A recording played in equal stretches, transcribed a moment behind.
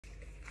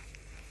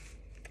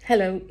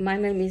Hello, my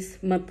name is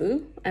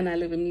Madhu and I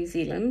live in New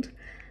Zealand.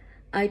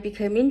 I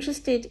became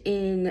interested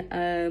in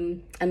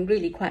and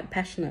really quite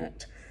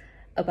passionate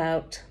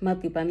about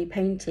Madhubani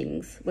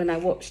paintings when I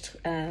watched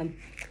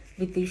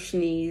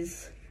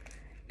Vidushni's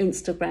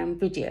Instagram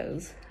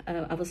videos.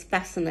 I was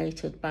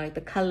fascinated by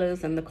the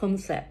colours and the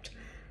concept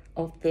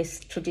of this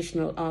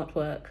traditional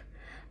artwork.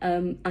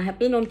 I have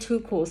been on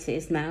 2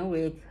 courses now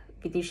with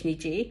Vidushni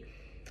ji.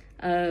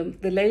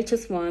 The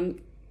latest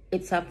one,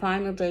 it's our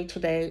final day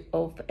today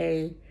of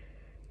a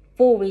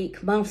 4-week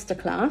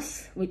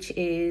masterclass, which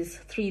is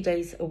 3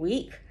 days a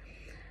week,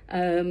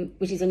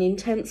 which is an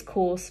intense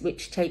course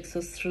which takes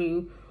us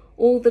through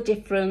all the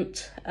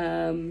different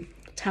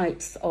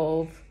types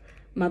of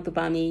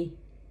Madhubani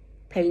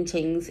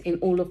paintings in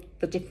all of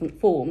the different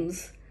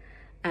forms.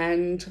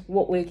 And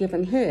what we're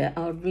given here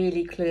are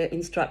really clear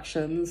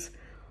instructions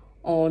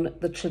on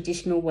the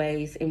traditional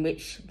ways in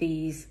which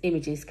these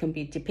images can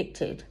be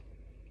depicted.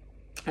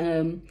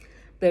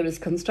 There is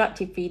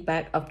constructive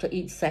feedback after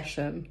each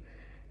session,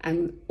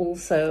 and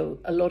also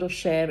a lot of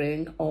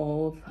sharing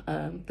of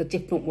the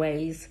different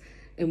ways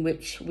in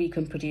which we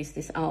can produce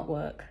this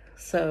artwork.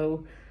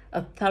 So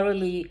a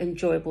thoroughly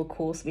enjoyable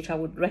course, which I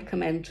would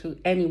recommend to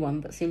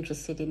anyone that's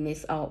interested in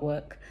this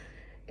artwork.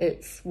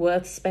 It's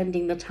worth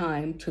spending the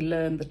time to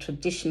learn the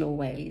traditional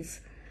ways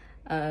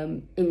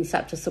in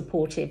such a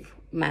supportive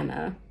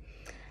manner.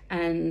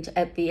 And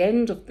at the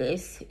end of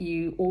this,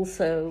 you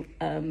also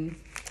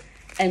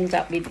end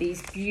up with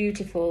these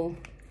beautiful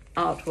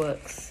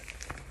artworks.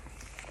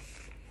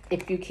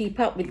 If you keep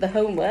up with the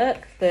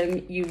homework,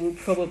 then you will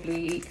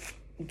probably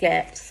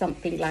get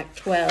something like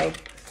 12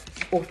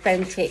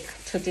 authentic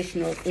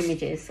traditional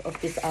images of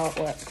this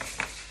artwork.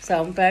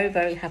 So I'm very,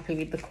 very happy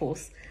with the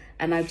course,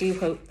 and I do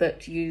hope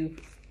that you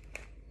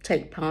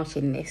take part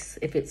in this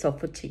if it's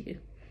offered to you.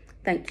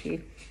 Thank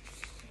you.